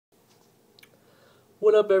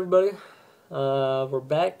What up, everybody? We're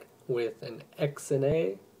back with an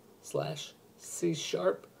XNA slash C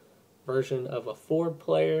sharp version of a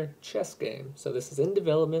 4-player chess game. So this is in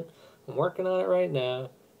development. I'm working on it right now.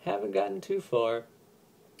 Haven't gotten too far,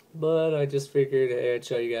 but I just figured, hey, I'd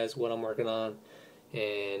show you guys what I'm working on,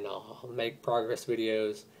 and I'll make progress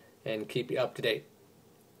videos and keep you up to date.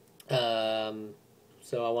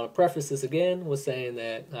 So I want to preface this again with saying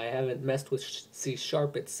that I haven't messed with C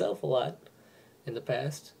sharp itself a lot in the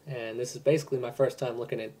past, and this is basically my first time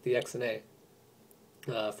looking at the XNA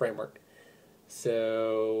framework.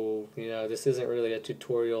 So, this isn't really a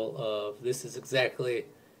tutorial of this is exactly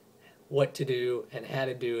what to do and how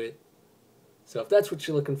to do it. So if that's what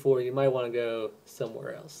you're looking for, you might want to go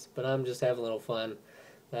somewhere else. But I'm just having a little fun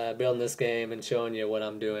building this game and showing you what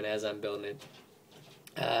I'm doing as I'm building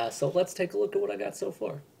it. So let's take a look at what I got so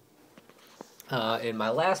far. In my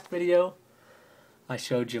last video, I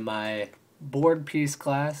showed you my board piece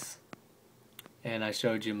class, and I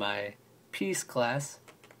showed you my piece class.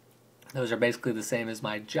 Those are basically the same as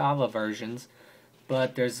my Java versions,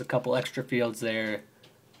 but there's a couple extra fields there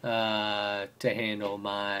to handle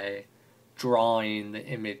my drawing the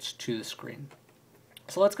image to the screen.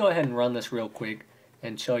 So let's go ahead and run this real quick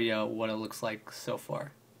and show you what it looks like so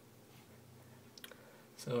far.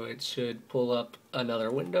 So it should pull up another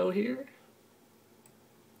window here.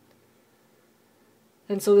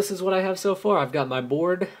 And so this is what I have so far. I've got my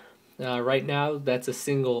board. Right now, that's a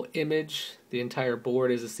single image. The entire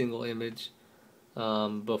board is a single image.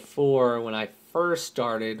 Before, when I first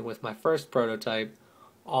started with my first prototype,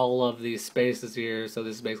 all of these spaces here, so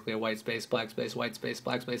this is basically a white space, black space, white space,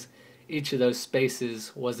 black space, each of those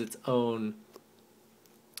spaces was its own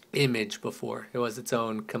image before. It was its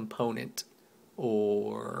own component,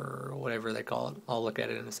 or whatever they call it. I'll look at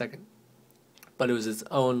it in a second. But it was its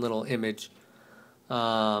own little image.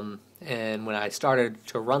 And when I started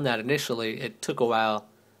to run that initially, it took a while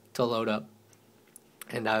to load up.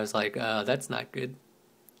 And I was like, that's not good.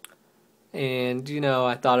 And,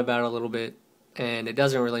 I thought about it a little bit, and it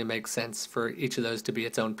doesn't really make sense for each of those to be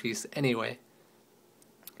its own piece anyway.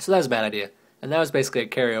 So that was a bad idea. And that was basically a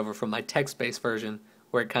carryover from my text-based version,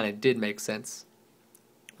 where it kind of did make sense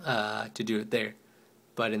to do it there.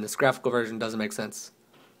 But in this graphical version, it doesn't make sense.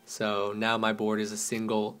 So now my board is a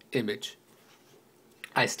single image.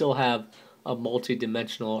 I still have a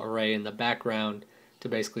multi-dimensional array in the background to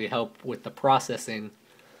basically help with the processing,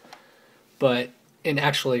 but in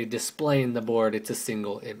actually displaying the board, it's a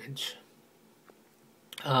single image.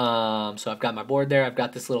 So I've got my board there. I've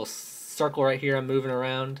got this little circle right here I'm moving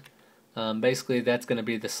around. Basically, that's going to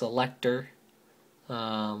be the selector,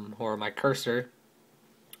 or my cursor.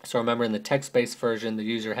 So remember, in the text-based version, the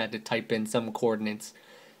user had to type in some coordinates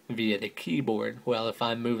via the keyboard. Well, if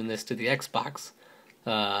I'm moving this to the Xbox,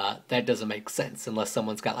 that doesn't make sense unless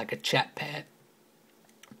someone's got like a chat pad.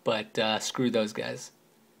 But screw those guys.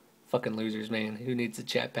 Fucking losers, man. Who needs a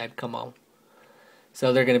chat pad? Come on.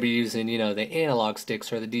 So they're going to be using, the analog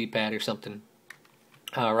sticks or the D-pad or something.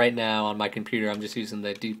 Right now on my computer, I'm just using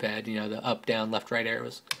the D-pad, the up, down, left, right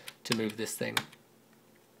arrows to move this thing.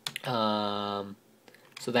 So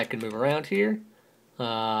that can move around here.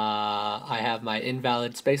 I have my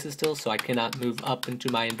invalid spaces still, so I cannot move up into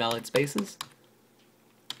my invalid spaces.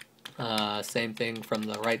 Same thing from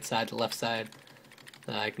the right side to left side.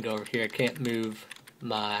 I can go over here. I can't move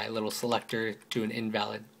my little selector to an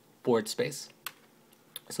invalid board space.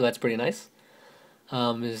 So that's pretty nice.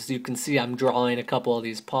 As you can see, I'm drawing a couple of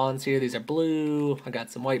these pawns here. These are blue. I got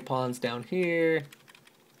some white pawns down here.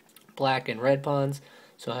 Black and red pawns.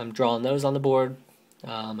 So I'm drawing those on the board.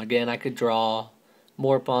 Again, I could draw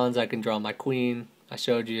more pawns. I can draw my queen. I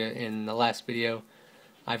showed you in the last video.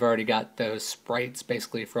 I've already got those sprites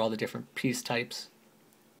basically for all the different piece types.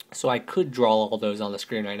 So I could draw all those on the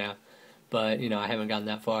screen right now. But, I haven't gotten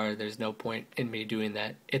that far. There's no point in me doing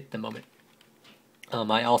that at the moment.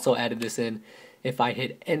 I also added this in. If I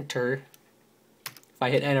hit enter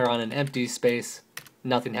on an empty space,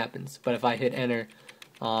 nothing happens. But if I hit enter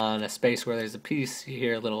on a space where there's a piece, you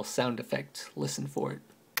hear a little sound effect. Listen for it.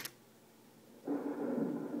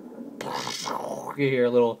 You hear a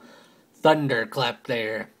little thunderclap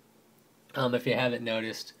there. If you haven't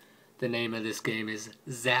noticed, the name of this game is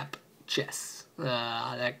Zap Chess.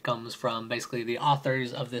 That comes from basically the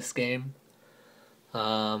authors of this game.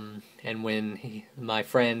 And when my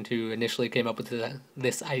friend who initially came up with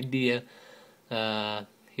this idea,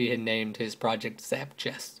 he had named his project Zap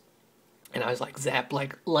Chess. And I was like, zap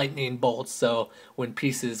like lightning bolts, so when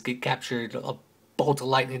pieces get captured, a bolt of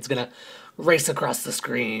lightning is going to race across the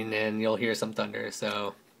screen and you'll hear some thunder.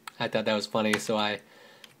 So I thought that was funny, so I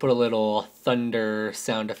put a little thunder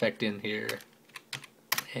sound effect in here.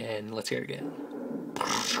 And let's hear it again.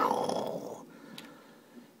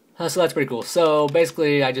 So that's pretty cool. So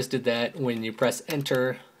basically I just did that when you press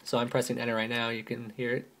enter. So I'm pressing enter right now, you can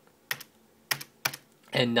hear it.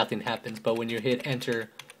 And nothing happens. But when you hit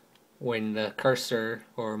enter, when the cursor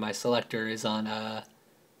or my selector is on a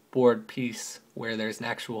board piece where there's an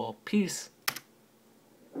actual piece,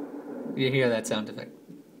 you hear that sound effect.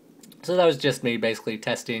 So that was just me basically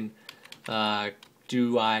testing, can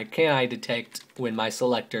I detect when my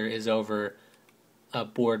selector is over a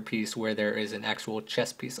board piece where there is an actual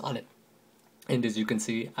chess piece on it. And as you can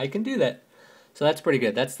see, I can do that. So that's pretty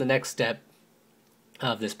good. That's the next step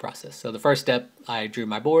of this process. So the first step, I drew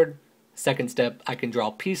my board. Second step, I can draw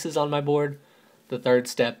pieces on my board. The third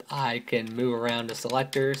step, I can move around a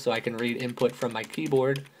selector so I can read input from my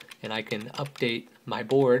keyboard and I can update my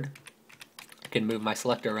board. I can move my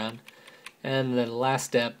selector around. And then the last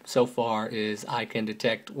step so far is I can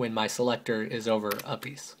detect when my selector is over a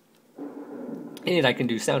piece. And I can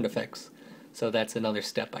do sound effects. So that's another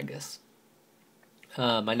step, I guess.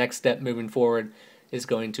 My next step moving forward is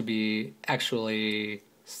going to be actually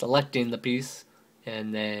selecting the piece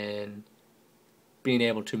and then being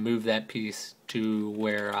able to move that piece to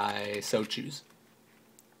where I so choose.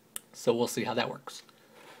 So we'll see how that works.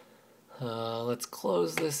 Let's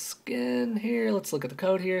close this again here. Let's look at the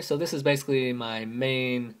code here. So this is basically my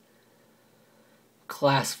main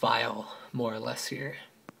class file, more or less here.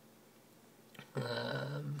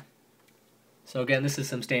 So again, this is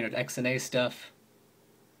some standard XNA stuff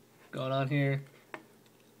going on here.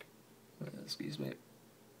 Excuse me.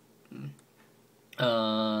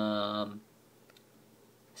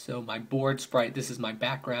 So my board sprite, this is my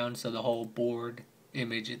background, so the whole board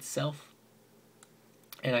image itself.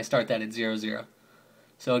 And I start that at 0, 0.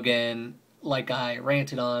 So again, like I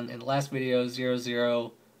ranted on in the last video, 0,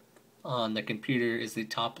 0 on the computer is the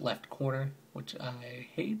top left corner, which I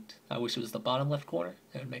hate. I wish it was the bottom left corner.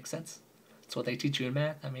 That would make sense. That's what they teach you in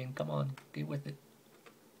math. I mean, come on, get with it.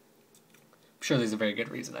 I'm sure there's a very good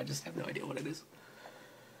reason. I just have no idea what it is.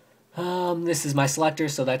 This is my selector,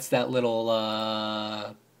 so that's that little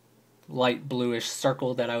light bluish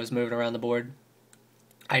circle that I was moving around the board.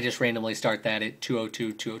 I just randomly start that at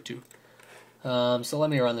 202, 202. So let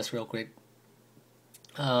me run this real quick.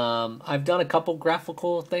 I've done a couple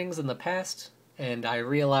graphical things in the past, and I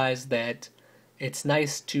realized that it's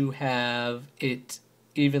nice to have it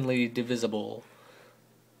evenly divisible.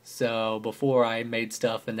 So before I made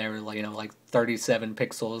stuff and they were like 37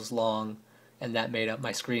 pixels long, and that made up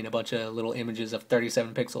my screen, a bunch of little images of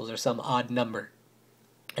 37 pixels or some odd number.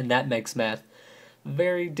 And that makes math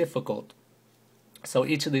very difficult. So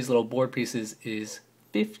each of these little board pieces is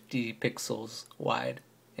 50 pixels wide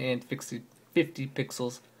and 50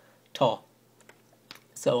 pixels tall.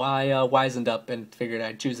 So I wisened up and figured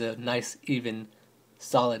I'd choose a nice, even,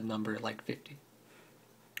 solid number like 50.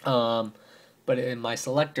 But in my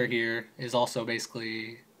selector here is also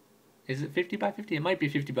basically, is it 50 by 50? It might be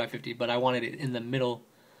 50 by 50, but I wanted it in the middle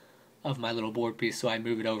of my little board piece, so I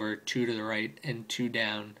move it over 2 to the right and 2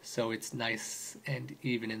 down, so it's nice and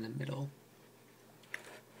even in the middle.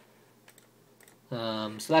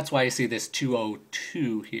 So that's why you see this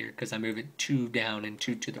 202 here, because I move it 2 down and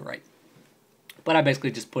 2 to the right. But I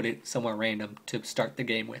basically just put it somewhere random to start the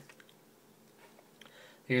game with.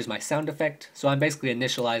 Here's my sound effect. So I'm basically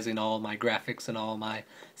initializing all my graphics and all my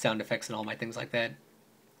sound effects and all my things like that.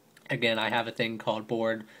 Again, I have a thing called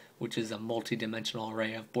board, which is a multi-dimensional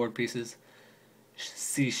array of board pieces.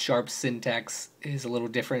 C# syntax is a little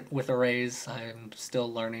different with arrays. I'm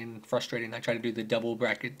still learning, frustrating. I try to do the double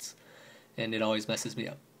brackets, and it always messes me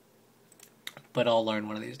up. But I'll learn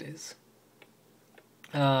one of these days.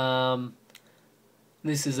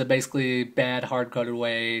 This is a basically bad hard-coded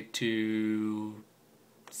way to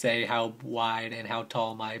say how wide and how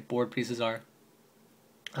tall my board pieces are.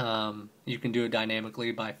 You can do it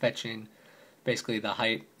dynamically by fetching basically the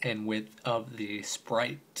height and width of the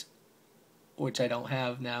sprite, which I don't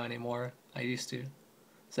have now anymore. I used to.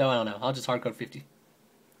 So I don't know. I'll just hardcode 50.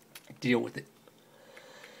 Deal with it.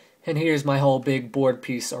 And here's my whole big board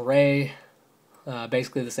piece array.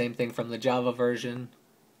 Basically the same thing from the Java version.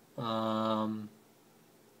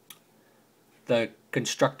 The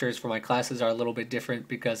constructors for my classes are a little bit different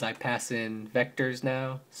because I pass in vectors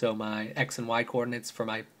now. So my X and Y coordinates for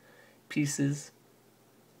my pieces.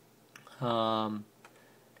 The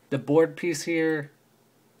board piece here,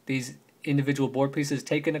 these individual board pieces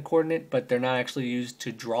take in a coordinate, but they're not actually used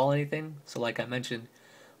to draw anything. So like I mentioned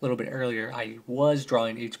a little bit earlier, I was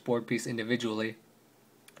drawing each board piece individually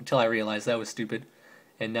until I realized that was stupid.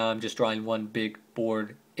 And now I'm just drawing one big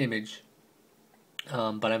board image.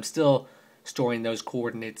 But I'm still storing those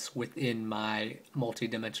coordinates within my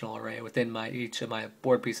multi-dimensional array, within each of my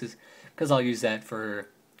board pieces, because I'll use that for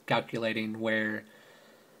calculating where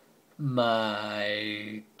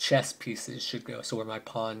my chess pieces should go, so where my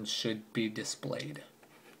pawns should be displayed.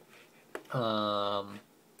 So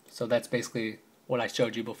that's basically what I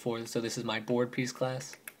showed you before. So this is my board piece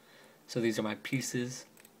class. So these are my pieces.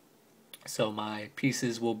 So my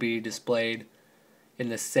pieces will be displayed in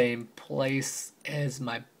the same place as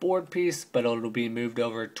my board piece, but it'll be moved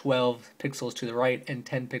over 12 pixels to the right and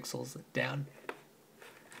 10 pixels down.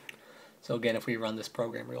 So again, if we run this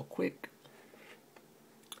program real quick,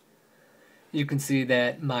 you can see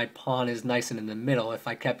that my pawn is nice and in the middle. If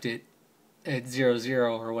I kept it at 0,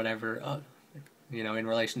 0 or whatever, you know, in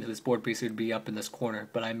relation to this board piece, it would be up in this corner,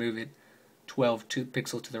 but I move it 12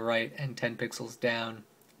 pixels to the right and 10 pixels down,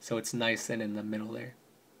 so it's nice and in the middle there.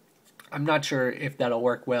 I'm not sure if that'll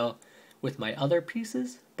work well with my other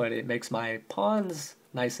pieces, but it makes my pawns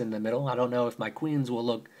nice in the middle. I don't know if my queens will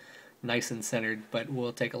look nice and centered, but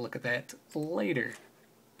we'll take a look at that later.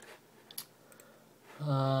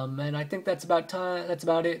 And I think that's about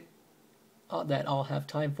it that I'll have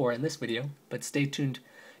time for in this video, but stay tuned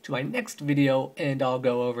to my next video and I'll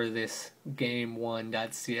go over this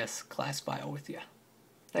game1.cs class file with you.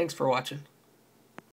 Thanks for watching.